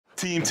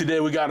Team, today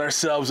we got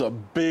ourselves a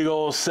big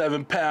old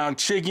 7-pound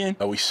chicken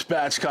that we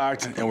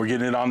spatchcocked, and we're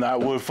getting it on that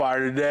wood fire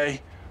today.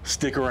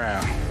 Stick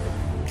around.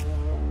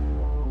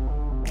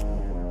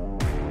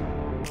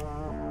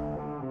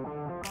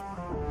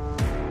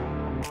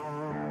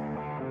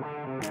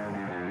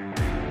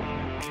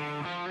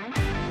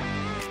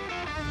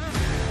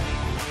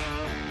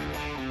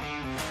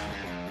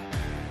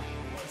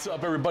 What's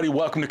up, everybody?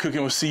 Welcome to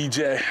Cooking with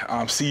CJ.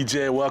 I'm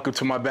CJ. Welcome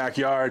to my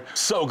backyard.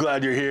 So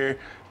glad you're here.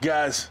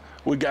 Guys,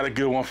 we got a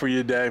good one for you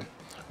today.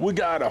 We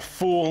got a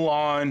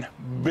full-on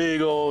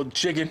big old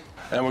chicken,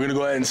 and we're gonna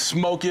go ahead and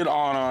smoke it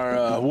on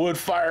our wood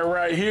fire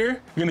right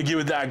here. We're gonna give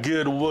it that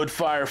good wood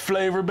fire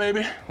flavor,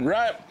 baby,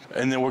 right?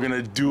 And then we're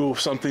gonna do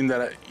something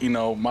that, you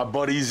know, my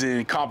buddies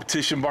in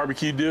competition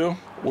barbecue do.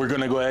 We're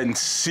gonna go ahead and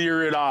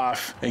sear it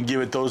off and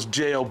give it those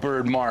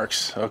Jailbird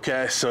marks,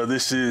 okay? So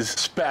this is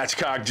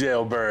spatchcock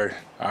Jailbird,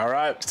 all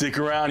right? Stick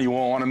around, you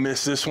won't wanna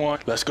miss this one.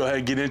 Let's go ahead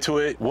and get into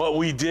it. What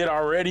we did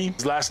already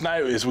last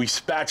night is we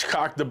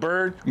spatchcocked the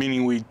bird,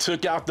 meaning we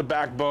took out the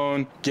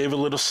backbone, gave a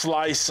little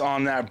slice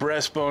on that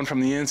breastbone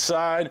from the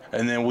inside,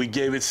 and then we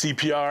gave it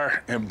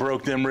CPR and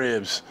broke them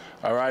ribs.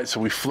 All right, so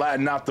we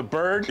flattened out the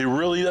bird. It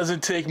really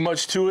doesn't take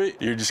much to it.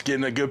 You're just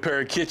getting a good pair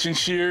of kitchen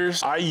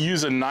shears. I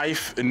use a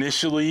knife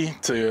initially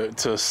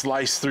to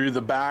slice through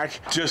the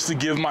back, just to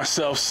give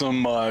myself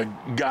some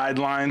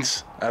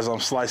guidelines as I'm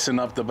slicing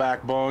up the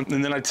backbone.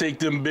 And then I take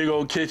them big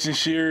old kitchen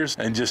shears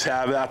and just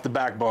have out the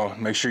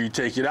backbone. Make sure you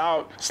take it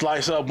out,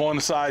 slice up one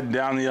side and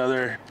down the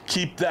other.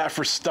 Keep that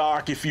for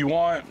stock if you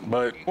want,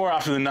 but more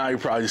often than not, you're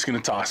probably just gonna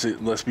toss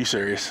it. Let's be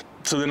serious.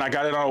 So then I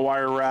got it on a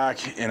wire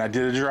rack and I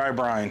did a dry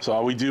brine. So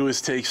all we do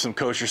is take some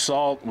kosher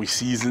salt, we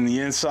season the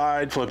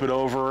inside, flip it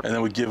over, and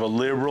then we give a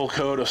liberal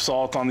coat of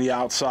salt on the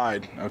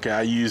outside. Okay,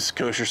 I use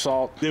kosher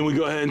salt. Then we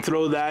go ahead and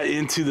throw that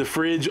into the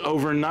fridge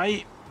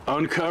overnight,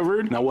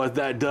 uncovered. Now what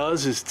that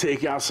does is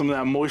take out some of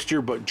that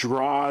moisture, but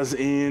draws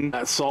in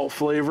that salt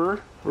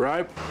flavor,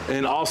 right?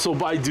 And also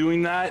by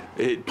doing that,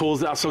 it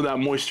pulls out some of that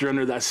moisture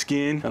under that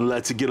skin and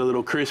lets it get a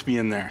little crispy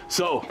in there.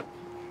 So,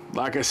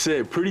 like I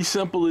said, pretty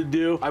simple to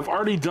do. I've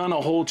already done a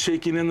whole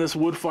chicken in this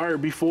wood fire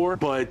before,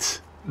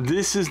 but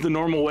this is the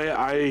normal way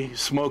I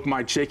smoke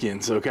my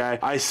chickens, okay?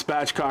 I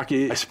spatchcock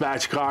it. I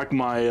spatchcock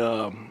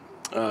my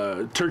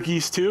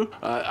turkeys too.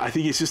 I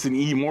think it's just an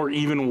more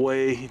even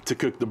way to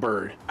cook the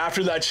bird.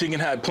 After that chicken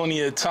had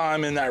plenty of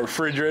time in that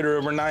refrigerator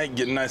overnight,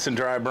 getting nice and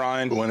dry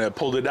brine, when I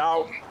pulled it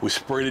out, we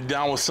sprayed it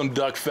down with some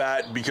duck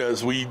fat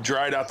because we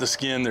dried out the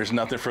skin. There's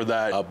nothing for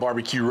that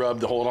barbecue rub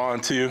to hold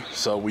on to.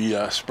 So we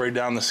sprayed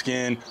down the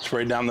skin,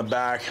 sprayed down the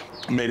back,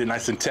 made it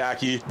nice and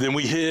tacky. Then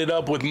we hit it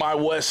up with my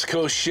West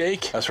Coast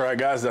shake. That's right,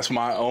 guys, that's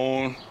my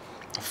own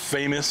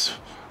famous,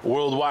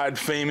 worldwide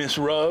famous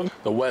rub,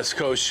 the West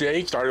Coast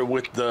shake. Started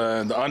with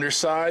the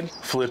underside,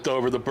 flipped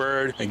over the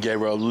bird, and gave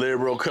her a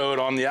liberal coat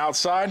on the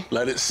outside.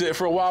 Let it sit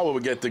for a while while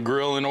we get the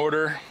grill in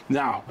order.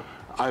 Now,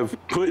 I've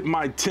put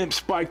my temp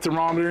spike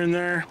thermometer in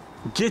there.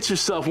 Get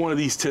yourself one of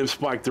these temp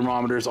spike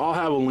thermometers. I'll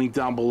have a link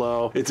down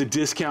below. It's a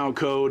discount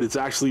code. It's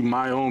actually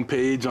my own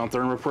page on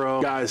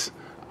ThermoPro. Guys,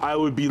 I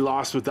would be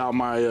lost without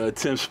my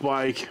temp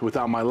spike,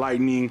 without my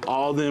lightning.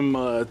 All them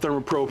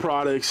ThermoPro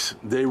products,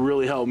 they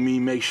really help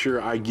me make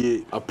sure I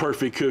get a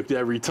perfect cooked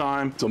every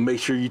time. So make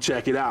sure you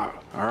check it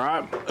out, all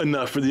right?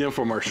 Enough for the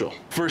infomercial.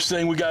 First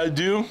thing we gotta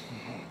do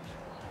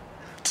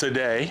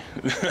today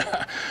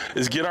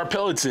is get our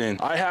pellets in.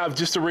 I have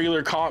just a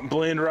regular comp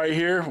blend right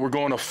here. We're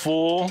going a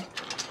full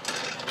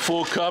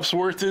cups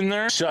worth in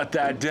there. Shut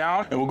that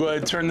down, and we'll go ahead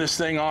and turn this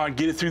thing on,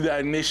 get it through that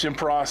ignition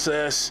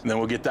process, and then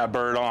we'll get that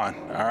bird on.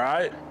 All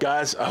right,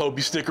 guys, I hope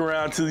you stick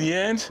around to the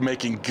end.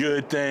 Making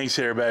good things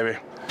here, baby.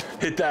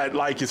 Hit that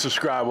like and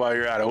subscribe while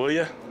you're at it, will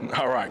you?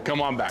 All right,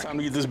 come on back. Time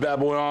to get this bad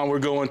boy on. We're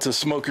going to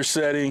smoker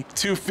setting.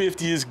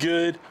 250 is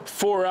good.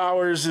 4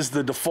 hours is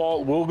the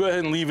default. We'll go ahead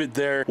and leave it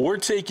there. We're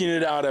taking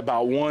it out at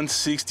about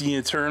 160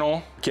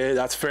 internal. Okay,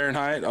 that's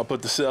Fahrenheit. I'll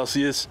put the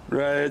Celsius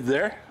right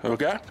there,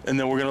 okay? And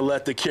then we're gonna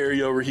let the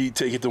carryover heat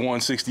take it to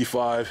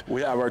 165.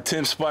 We have our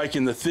temp spike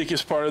in the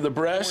thickest part of the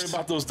breast. Don't worry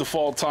about those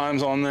default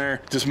times on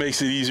there. Just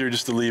makes it easier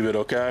just to leave it,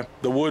 okay?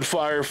 The wood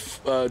fire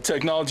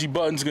technology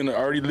button's gonna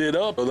already lit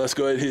up. So let's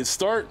go ahead and hit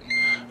start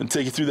and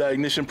take it through that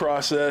ignition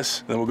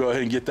process. Then we'll go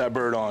ahead and get that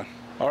bird on.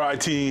 All right,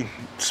 team,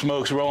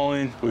 smoke's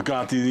rolling. We've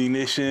gone through the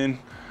ignition.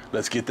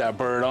 Let's get that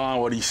bird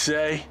on. What do you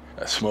say?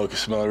 That smoke is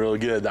smelling really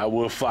good. That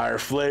wood fire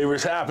flavor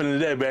is happening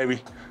today,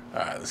 baby. All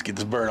right, let's get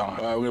this bird on.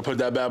 All right, we're gonna put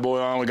that bad boy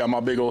on. We got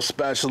my big old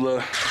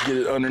spatula. Get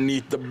it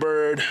underneath the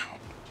bird.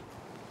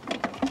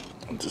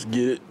 Just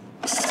get it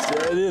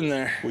set in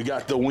there. We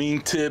got the wing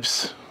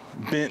tips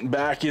bent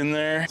back in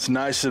there. It's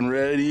nice and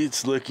ready.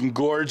 It's looking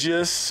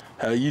gorgeous.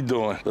 How you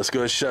doing? Let's go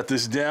ahead and shut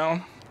this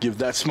down. Give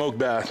that smoke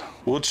bath.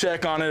 We'll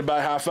check on it about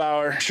a half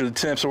hour. Make sure the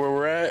temps are where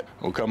we're at.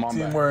 We'll come on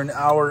back. We're an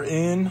hour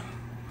in.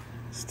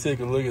 Let's take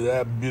a look at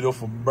that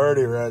beautiful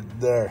birdie right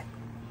there.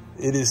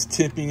 It is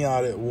tipping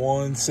out at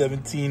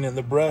 117 in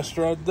the breast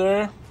right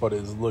there, but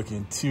it's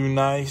looking too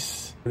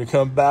nice We're gonna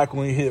come back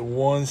when we hit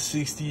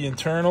 160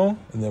 internal,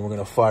 and then we're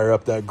gonna fire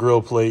up that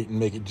grill plate and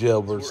make it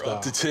jailbird style. We're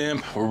up to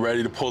temp. We're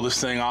ready to pull this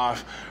thing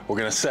off. We're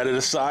gonna set it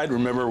aside.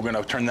 Remember, we're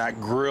gonna turn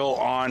that grill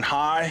on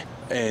high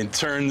and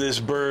turn this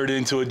bird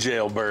into a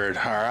jailbird.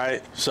 All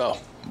right. So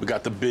we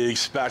got the big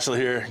spatula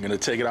here. I'm gonna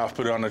take it off,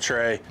 put it on the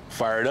tray,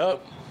 fire it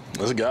up.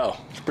 Let's go.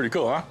 It's pretty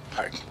cool, huh?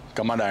 All right,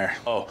 come on down here.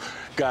 Oh,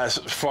 guys,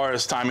 as far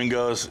as timing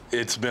goes,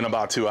 it's been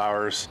about 2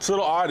 hours. It's a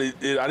little odd. I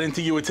didn't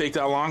think it would take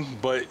that long,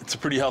 but it's a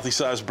pretty healthy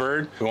sized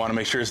bird. We want to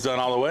make sure it's done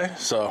all the way,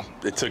 so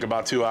it took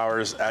about 2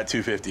 hours at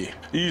 250.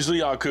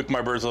 Usually I'll cook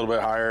my birds a little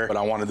bit higher, but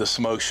I wanted the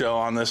smoke show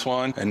on this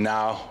one, and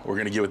now we're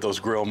gonna get with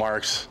those grill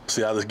marks.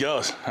 See how this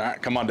goes. All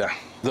right, come on down.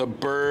 The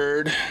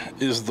bird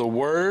is the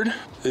word.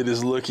 It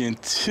is looking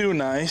too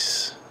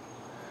nice.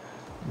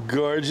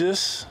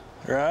 Gorgeous,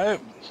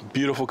 right?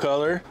 Beautiful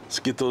color. Let's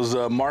get those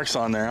marks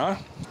on there, huh?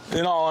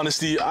 In all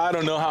honesty, I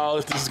don't know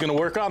if this is gonna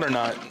work out or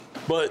not,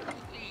 but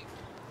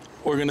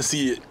we're gonna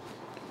see it.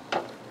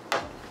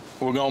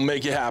 We're gonna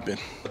make it happen.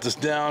 Put this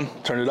down,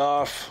 turn it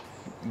off,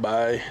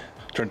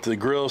 turn it to the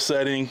grill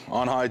setting,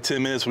 on high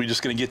 10 minutes. We're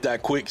just gonna get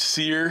that quick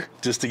sear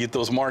just to get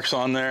those marks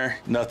on there,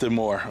 nothing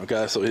more.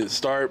 Okay, so hit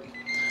start,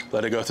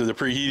 let it go through the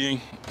preheating,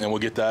 and we'll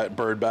get that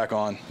bird back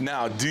on.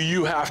 Now, do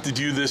you have to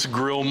do this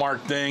grill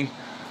mark thing?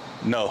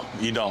 No,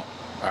 you don't.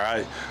 All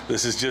right,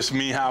 this is just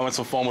me having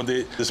some fun with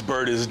it. This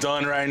bird is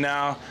done right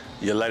now.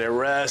 You let it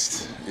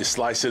rest, you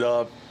slice it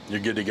up, you're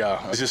good to go.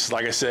 It's just,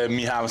 like I said,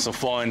 me having some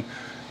fun,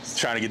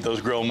 trying to get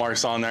those grill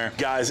marks on there.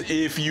 Guys,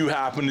 if you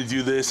happen to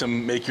do this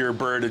and make your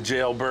bird a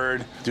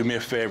jailbird, do me a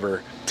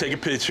favor. Take a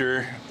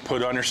picture,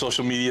 put it on your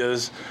social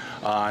medias.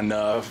 On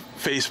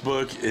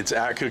Facebook, it's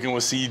at Cooking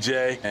with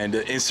CJ, and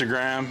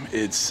Instagram,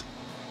 it's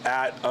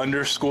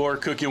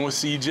 @_Cooking with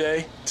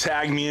CJ.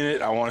 Tag me in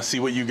it. I want to see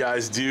what you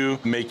guys do.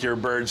 Make your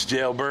birds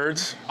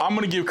jailbirds. I'm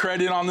going to give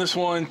credit on this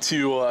one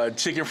to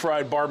Chicken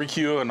Fried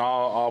BBQ, and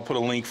I'll put a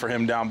link for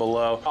him down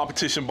below.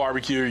 Competition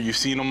barbecue. You've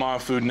seen him on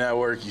Food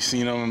Network. You've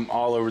seen him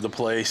all over the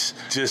place.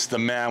 Just the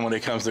man when it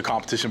comes to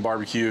competition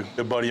barbecue.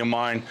 Good buddy of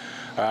mine.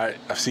 All right,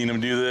 I've seen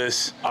him do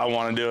this. I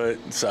want to do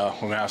it, so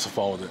we're going to have some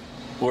fun with it.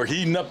 We're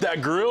heating up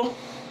that grill,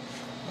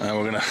 and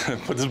we're gonna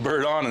put this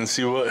bird on and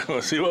see what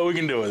we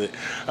can do with it.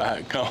 All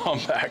right, come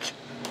on back.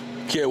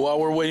 Okay, while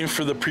we're waiting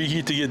for the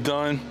preheat to get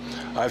done,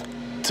 I've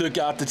took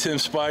out the temp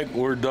spike.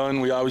 We're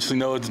done. We obviously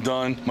know it's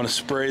done. I'm gonna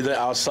spray the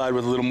outside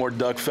with a little more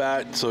duck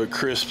fat so it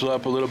crisps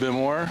up a little bit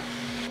more.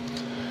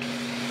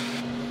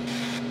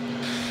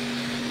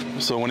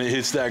 So when it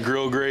hits that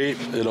grill grate,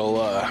 it'll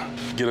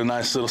get a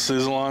nice little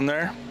sizzle on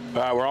there. All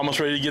right, we're almost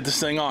ready to get this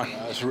thing on.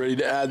 It's ready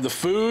to add the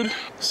food.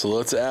 So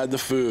let's add the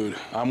food.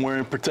 I'm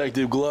wearing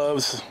protective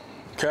gloves,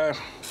 okay?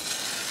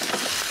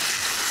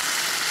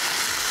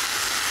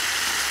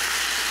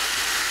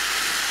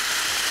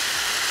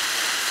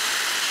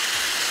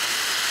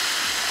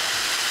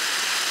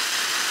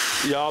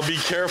 Y'all be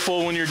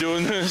careful when you're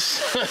doing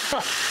this.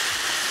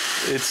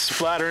 It's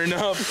splattering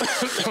up.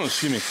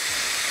 Excuse me.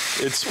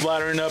 It's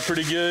splattering up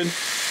pretty good,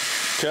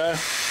 okay?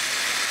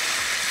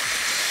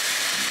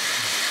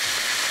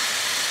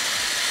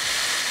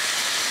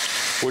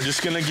 We're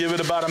just gonna give it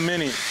about a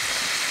minute.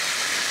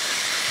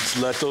 Just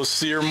let those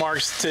sear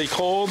marks take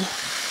hold.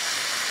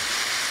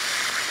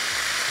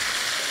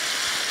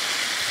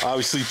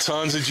 Obviously,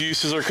 tons of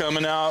juices are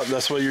coming out.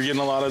 That's why you're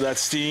getting a lot of that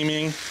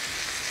steaming.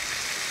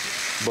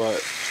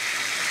 But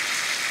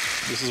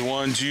this is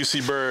one juicy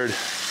bird.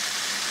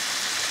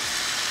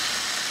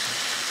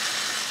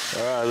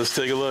 All right, let's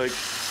take a look.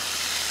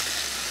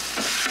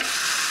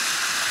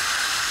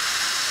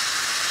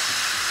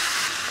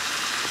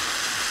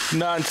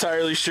 Not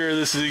entirely sure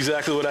this is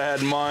exactly what I had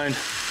in mind,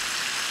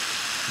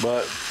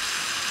 but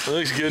it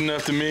looks good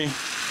enough to me.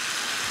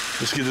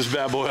 Let's get this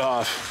bad boy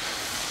off.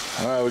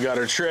 All right, we got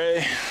our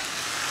tray,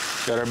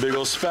 got our big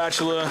old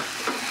spatula.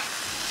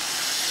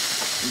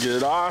 Get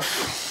it off.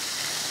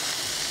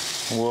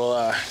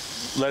 We'll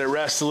let it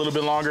rest a little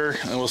bit longer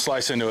and we'll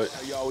slice into it.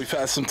 Y'all, we've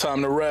had some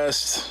time to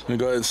rest. I'm gonna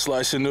go ahead and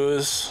slice into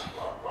this.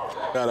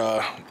 Got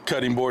a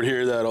cutting board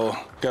here that'll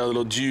got a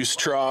little juice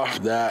trough.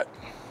 That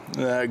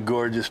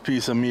gorgeous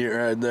piece of meat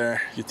right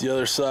there. Get the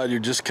other side,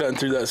 you're just cutting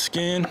through that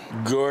skin.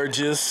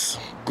 Gorgeous,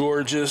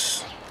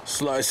 gorgeous.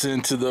 Slice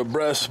into the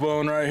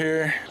breastbone right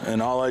here.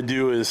 And all I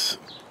do is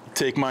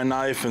take my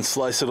knife and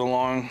slice it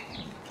along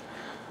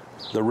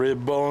the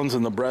rib bones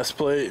and the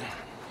breastplate.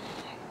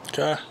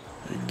 Okay,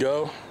 there you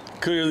go.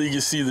 Clearly you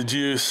can see the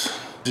juice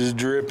just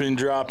dripping,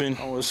 dropping.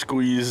 I want to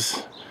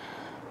squeeze.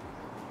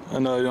 I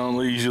know I don't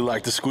usually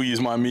like to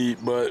squeeze my meat,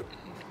 but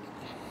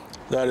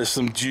that is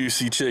some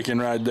juicy chicken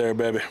right there,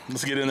 baby.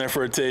 Let's get in there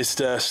for a taste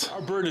test.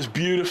 Our bird is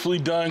beautifully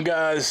done,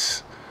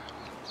 guys.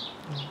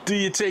 Do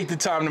you take the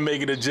time to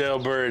make it a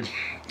jailbird?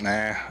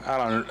 Nah, I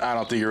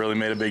don't think it really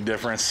made a big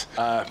difference.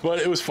 But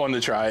it was fun to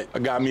try it. I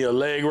got me a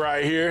leg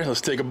right here. Let's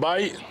take a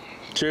bite.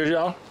 Cheers,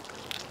 y'all.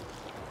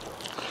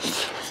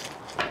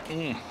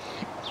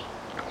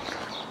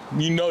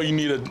 You know you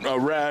need a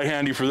rag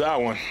handy for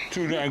that one.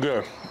 Too damn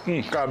good.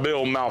 Got a big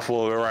old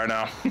mouthful of it right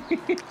now.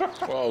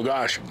 Oh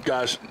gosh,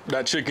 guys,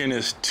 that chicken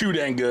is too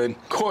dang good.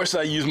 Of course,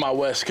 I use my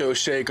West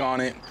Coast shake on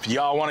it. If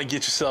y'all want to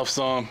get yourself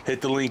some, hit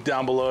the link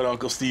down below at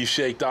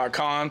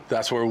UncleSteveShake.com.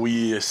 That's where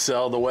we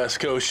sell the West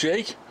Coast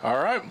shake. All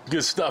right,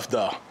 good stuff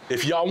though.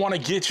 If y'all want to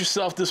get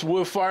yourself this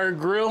Woodfire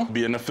Grill,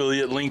 be an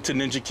affiliate link to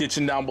Ninja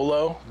Kitchen down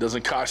below.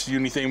 Doesn't cost you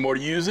anything more to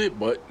use it,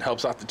 but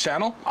helps out the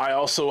channel. I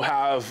also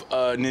have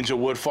a Ninja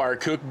Woodfire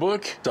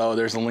Cookbook, so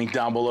there's a link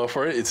down below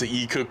for it. It's an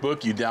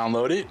e-cookbook, you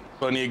download it.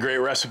 Plenty of great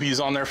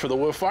recipes on there for the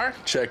woodfire.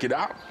 Check it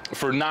out.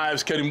 For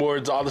knives, cutting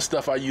boards, all the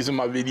stuff I use in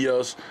my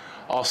videos,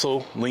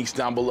 also links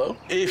down below.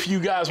 If you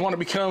guys want to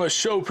become a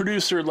show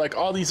producer like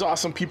all these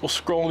awesome people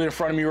scrolling in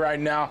front of me right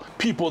now,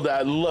 people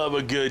that love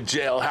a good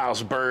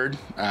jailhouse bird,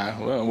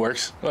 well, it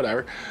works,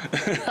 whatever.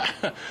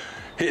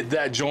 Hit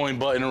that join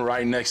button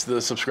right next to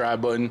the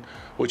subscribe button,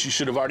 which you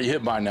should have already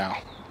hit by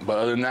now. But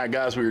other than that,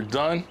 guys, we're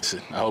done.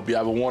 I hope you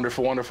have a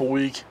wonderful, wonderful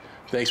week.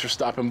 Thanks for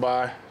stopping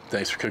by.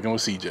 Thanks for cooking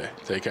with CJ.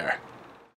 Take care.